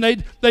girlfriend,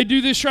 they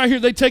do this right here.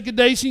 They take a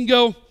daisy and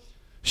go,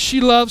 she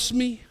loves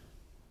me.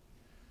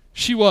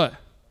 She what?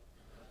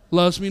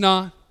 Loves me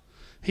not.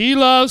 He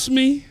loves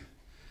me.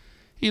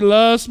 He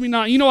loves me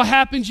not. You know what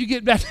happens? You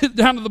get back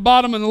down to the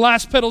bottom and the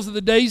last petals of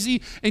the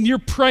daisy, and you're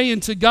praying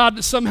to God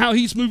that somehow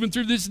he's moving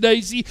through this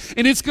daisy,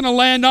 and it's going to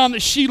land on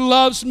that she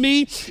loves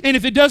me. And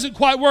if it doesn't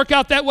quite work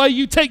out that way,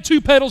 you take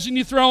 2 petals and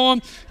you throw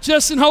them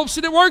just in hopes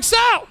that it works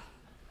out.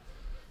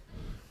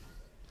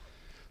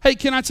 Hey,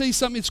 can I tell you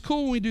something? It's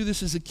cool when we do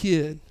this as a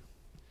kid.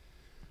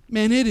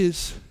 Man, it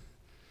is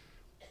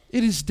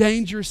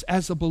dangerous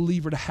as a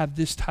believer to have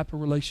this type of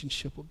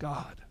relationship with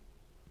God.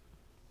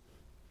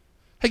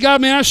 Hey,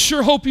 God, man, I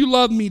sure hope you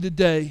love me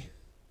today.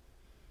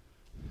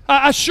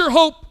 I sure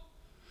hope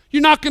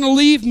you're not going to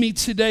leave me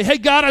today. Hey,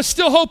 God, I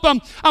still hope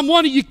I'm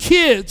one of your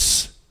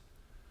kids.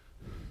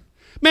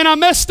 Man, I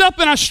messed up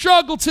and I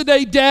struggled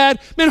today, Dad.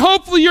 Man,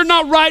 hopefully you're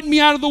not writing me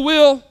out of the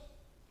will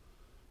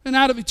and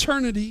out of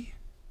eternity.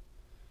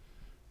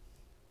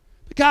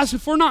 But guys,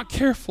 if we're not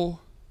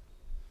careful,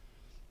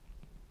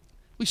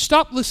 we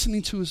stop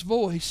listening to his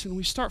voice and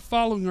we start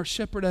following our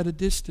shepherd at a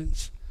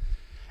distance.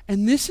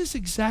 And this is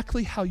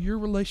exactly how your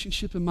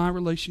relationship and my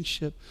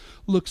relationship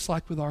looks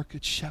like with our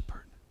good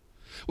shepherd.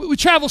 We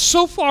travel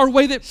so far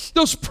away that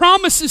those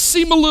promises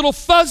seem a little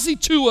fuzzy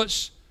to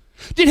us.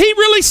 Did he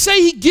really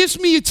say he gives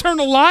me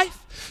eternal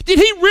life? Did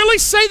he really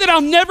say that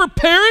I'll never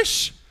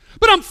perish?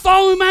 But I'm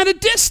following him at a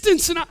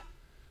distance. And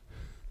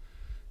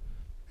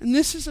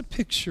this is a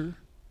picture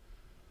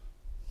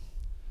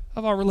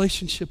of our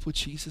relationship with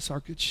Jesus, our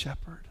good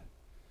shepherd.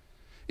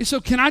 And so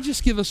can I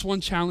just give us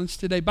one challenge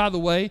today? By the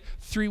way,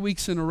 3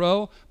 weeks in a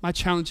row, my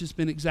challenge has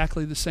been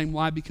exactly the same.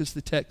 Why? Because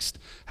the text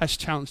has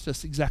challenged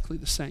us exactly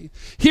the same.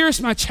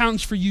 Here's my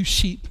challenge for you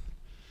sheep.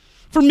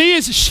 For me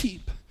as a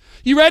sheep.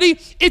 You ready?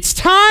 It's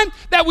time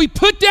that we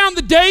put down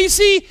the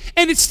daisy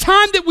and it's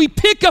time that we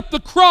pick up the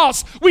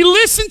cross. We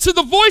listen to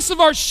the voice of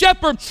our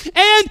shepherd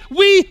and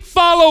we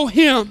follow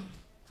him.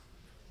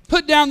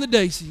 Put down the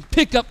daisy,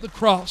 pick up the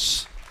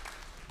cross,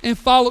 and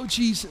follow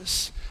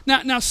Jesus.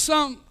 Now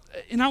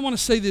and I want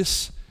to say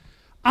this,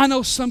 I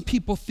know some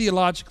people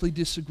theologically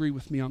disagree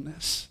with me on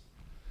this.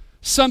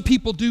 Some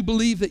people do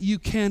believe that you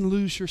can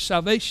lose your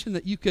salvation,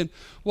 that you can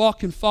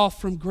walk and fall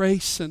from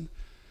grace. And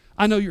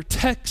I know your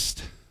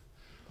text.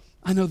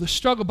 I know the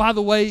struggle. By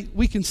the way,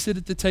 we can sit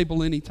at the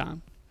table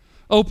anytime,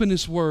 open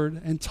his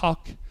word, and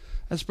talk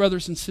as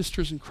brothers and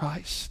sisters in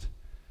Christ.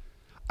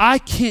 I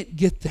can't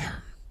get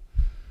there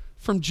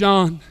from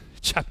John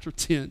chapter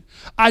 10.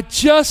 I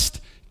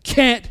just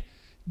can't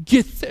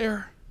get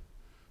there.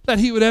 That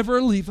he would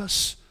ever leave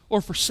us or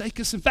forsake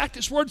us. In fact,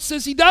 his word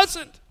says he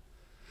doesn't.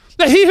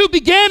 That he who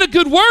began a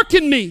good work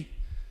in me,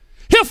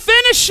 he'll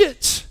finish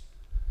it.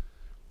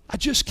 I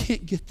just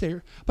can't get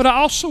there. But I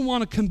also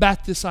want to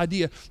combat this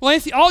idea. Well,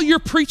 Anthony, all you're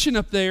preaching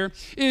up there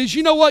is,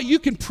 you know what, you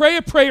can pray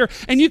a prayer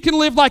and you can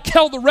live like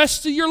hell the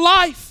rest of your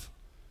life.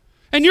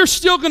 And you're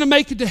still going to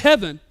make it to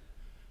heaven.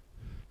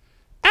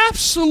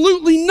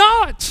 Absolutely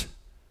not.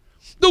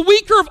 The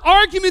weaker of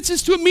arguments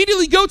is to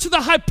immediately go to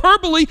the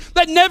hyperbole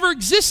that never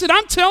existed.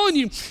 I'm telling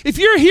you, if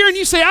you're here and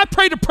you say, I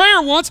prayed a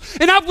prayer once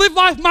and I've lived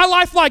my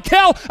life like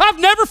hell, I've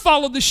never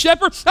followed the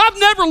shepherd, I've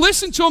never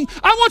listened to him,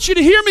 I want you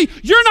to hear me.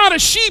 You're not a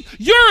sheep,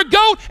 you're a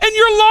goat, and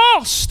you're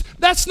lost.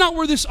 That's not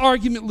where this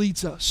argument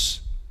leads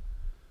us.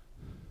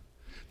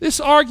 This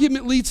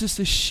argument leads us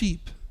as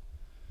sheep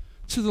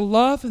to the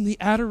love and the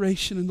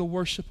adoration and the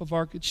worship of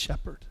our good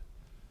shepherd.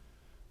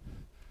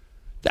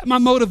 That my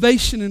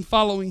motivation in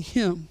following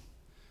him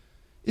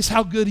is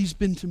how good he's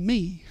been to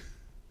me.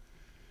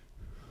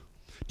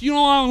 Do you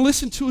know why I want to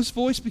listen to his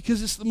voice?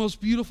 Because it's the most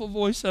beautiful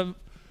voice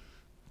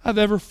I've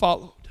ever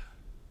followed.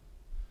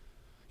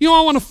 You know why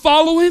I want to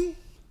follow him?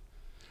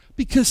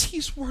 Because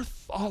he's worth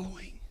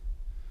following.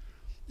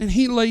 And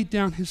he laid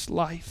down his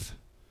life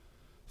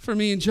for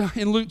me.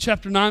 In Luke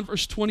chapter 9,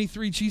 verse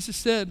 23, Jesus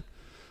said,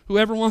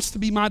 whoever wants to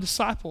be my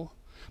disciple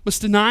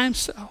must deny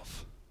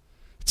himself,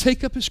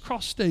 take up his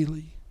cross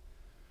daily,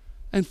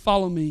 and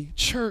follow me.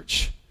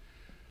 Church,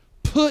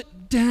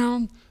 put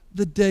down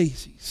the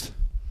daisies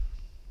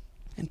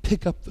and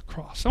pick up the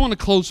cross. I want to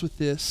close with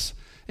this.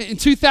 In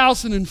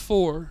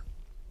 2004,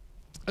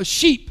 a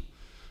sheep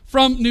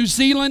from New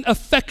Zealand,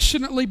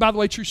 affectionately, by the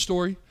way, true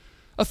story,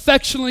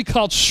 affectionately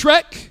called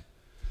Shrek,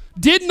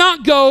 did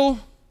not go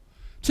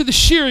to the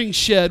shearing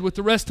shed with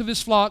the rest of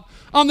his flock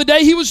on the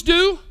day he was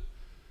due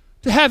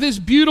to have his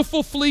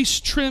beautiful fleece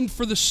trimmed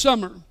for the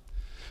summer.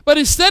 But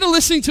instead of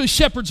listening to his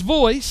shepherd's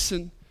voice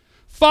and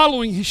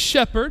following his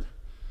shepherd,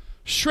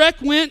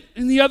 Shrek went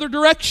in the other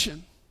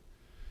direction.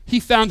 He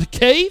found a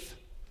cave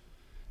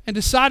and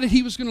decided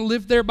he was going to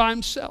live there by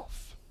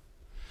himself.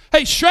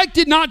 Hey, Shrek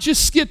did not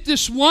just skip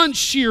this one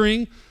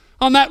shearing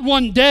on that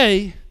one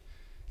day.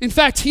 In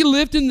fact, he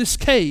lived in this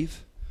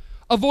cave,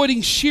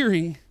 avoiding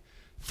shearing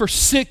for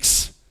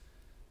 6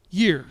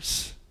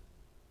 years.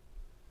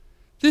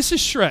 This is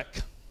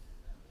Shrek.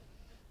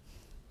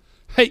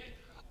 Hey,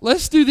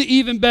 let's do the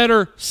even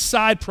better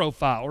side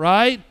profile,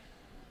 right?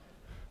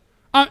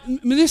 I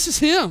mean, this is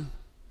him.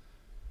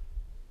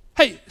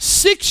 Hey,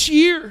 6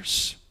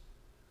 years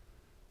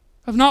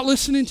of not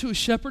listening to a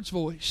shepherd's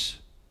voice.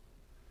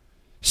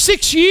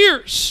 6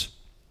 years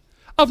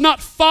of not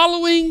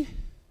following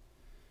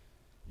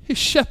his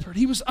shepherd.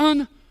 He was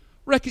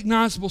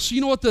unrecognizable. So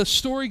you know what the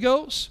story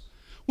goes?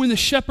 When the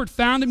shepherd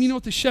found him, you know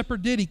what the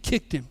shepherd did? He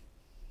kicked him.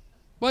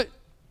 What?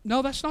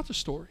 No, that's not the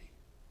story.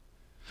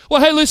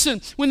 Well, hey,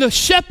 listen, when the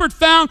shepherd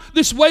found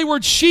this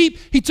wayward sheep,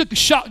 he took a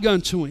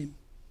shotgun to him.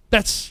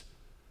 That's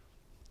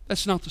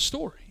not the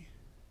story.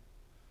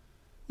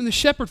 When the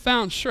shepherd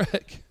found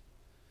Shrek,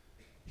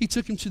 he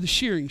took him to the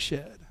shearing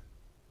shed.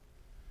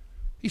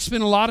 He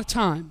spent a lot of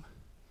time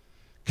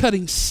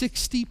cutting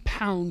 60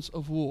 pounds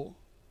of wool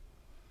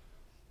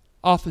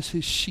off of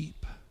his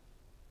sheep.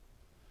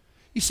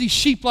 You see,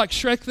 sheep like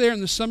Shrek there in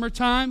the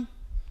summertime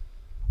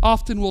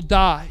often will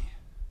die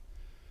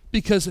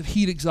because of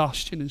heat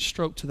exhaustion and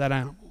stroke to that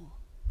animal.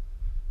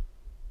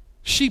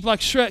 Sheep like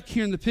Shrek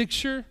here in the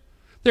picture,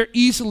 they're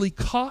easily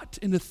caught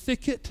in a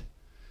thicket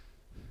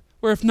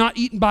where if not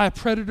eaten by a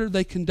predator,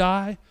 they can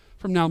die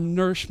from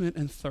malnourishment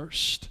and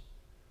thirst.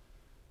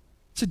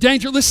 It's a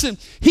danger. Listen,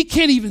 he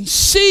can't even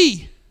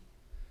see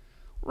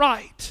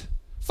right.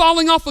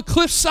 Falling off a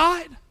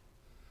cliffside.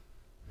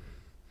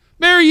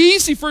 Very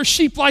easy for a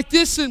sheep like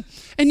this, and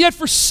yet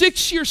for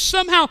 6 years,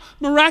 somehow,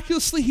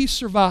 miraculously, he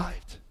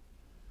survived.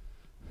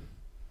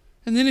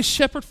 And then his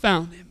shepherd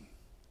found him.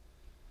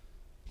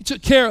 He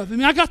took care of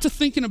him. I got to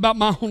thinking about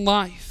my own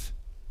life.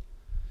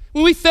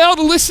 When we fail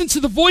to listen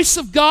to the voice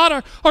of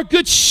God, our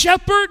good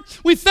shepherd,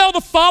 we fail to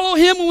follow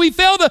him, when we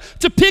fail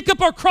to pick up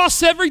our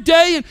cross every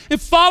day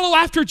and follow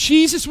after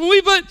Jesus, when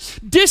we put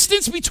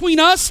distance between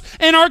us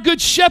and our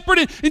good shepherd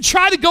and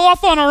try to go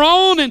off on our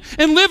own and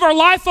live our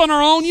life on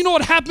our own, you know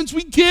what happens?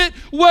 We get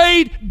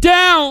weighed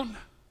down.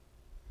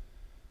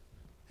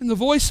 And the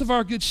voice of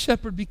our good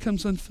shepherd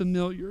becomes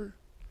unfamiliar.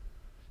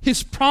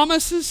 His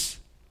promises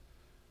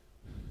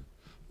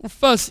are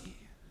fuzzy.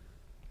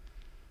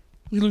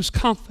 We lose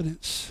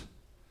confidence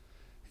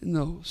in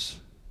those.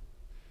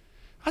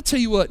 I tell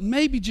you what,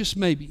 maybe, just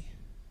maybe,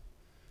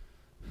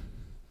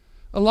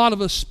 a lot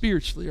of us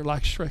spiritually are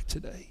like Shrek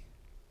today.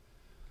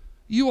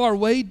 You are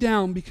weighed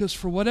down because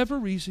for whatever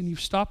reason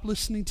you've stopped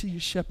listening to your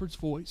shepherd's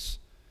voice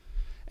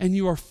and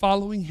you are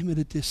following him at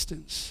a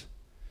distance.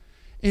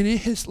 And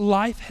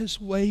life has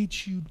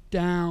weighed you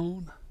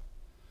down.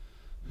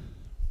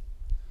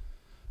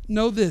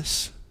 Know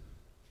this.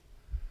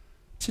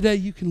 Today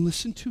you can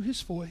listen to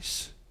his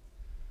voice.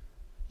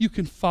 You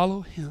can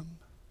follow him.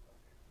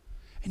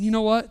 And you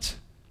know what?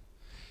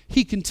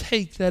 He can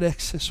take that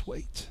excess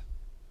weight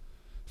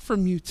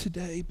from you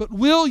today. But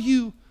will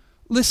you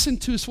listen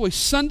to his voice?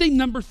 Sunday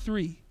number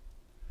 3,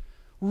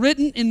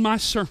 written in my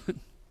sermon.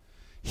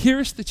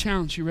 Here's the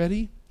challenge. You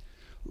ready?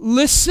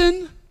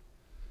 Listen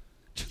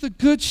to the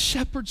good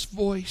shepherd's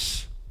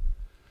voice.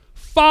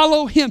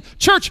 Follow him.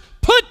 Church,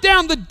 put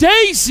down the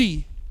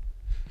daisy.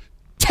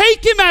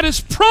 Take him at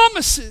his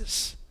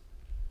promises.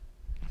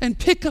 And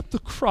pick up the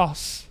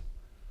cross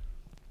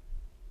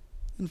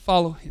and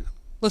follow him.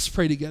 Let's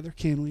pray together,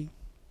 can we?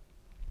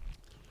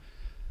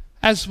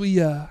 As we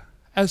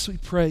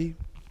pray,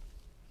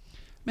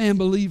 man,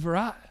 believer,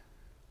 I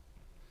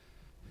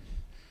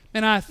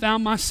have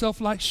found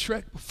myself like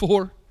Shrek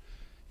before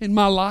in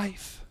my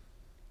life.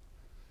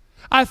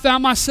 I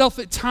found myself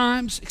at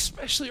times,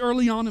 especially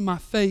early on in my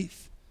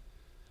faith,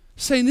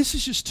 saying this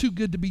is just too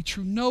good to be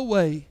true. No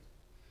way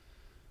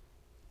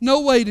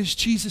does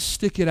Jesus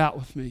stick it out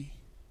with me.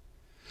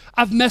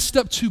 I've messed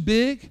up too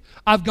big.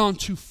 I've gone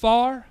too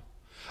far.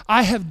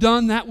 I have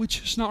done that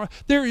which is not right.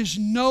 There is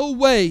no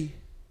way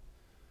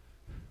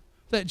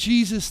that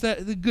Jesus,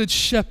 that the good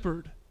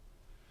shepherd,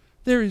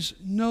 there is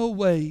no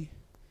way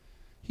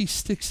he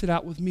sticks it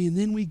out with me. And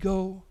then we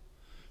go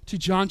to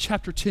John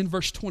chapter 10,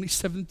 verse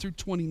 27 through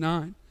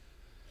 29.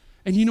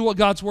 And you know what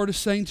God's word is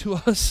saying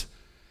to us?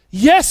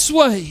 Yes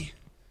way.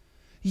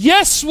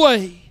 Yes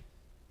way.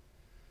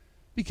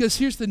 Because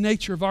here's the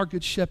nature of our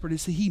good shepherd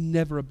is that he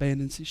never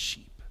abandons his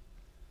sheep.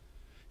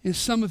 And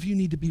some of you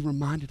need to be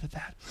reminded of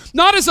that.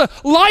 Not as a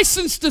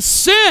license to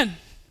sin,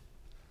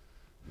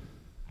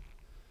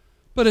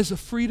 but as a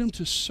freedom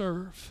to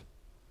serve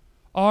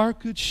our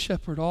good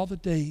shepherd all the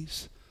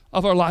days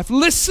of our life.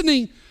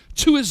 Listening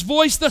to his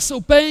voice, thus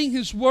obeying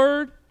his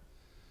word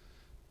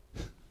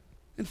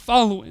and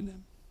following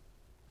him.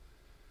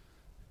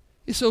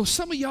 And so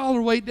some of y'all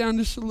are weighed down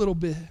just a little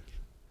bit,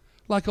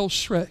 like old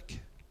Shrek.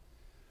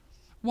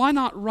 Why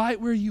not right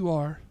where you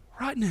are,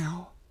 right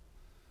now,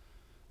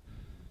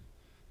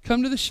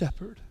 come to the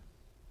shepherd,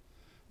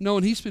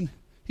 knowing he's been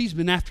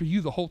after you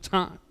the whole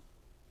time.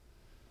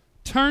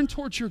 Turn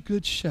towards your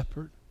good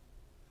shepherd.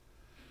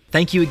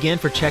 Thank you again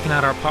for checking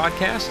out our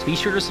podcast. Be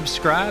sure to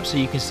subscribe so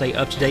you can stay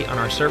up to date on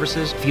our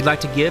services. If you'd like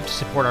to give to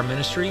support our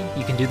ministry,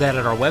 you can do that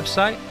at our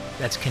website.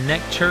 That's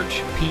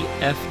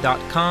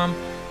connectchurchpf.com.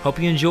 Hope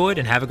you enjoyed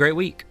and have a great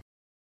week.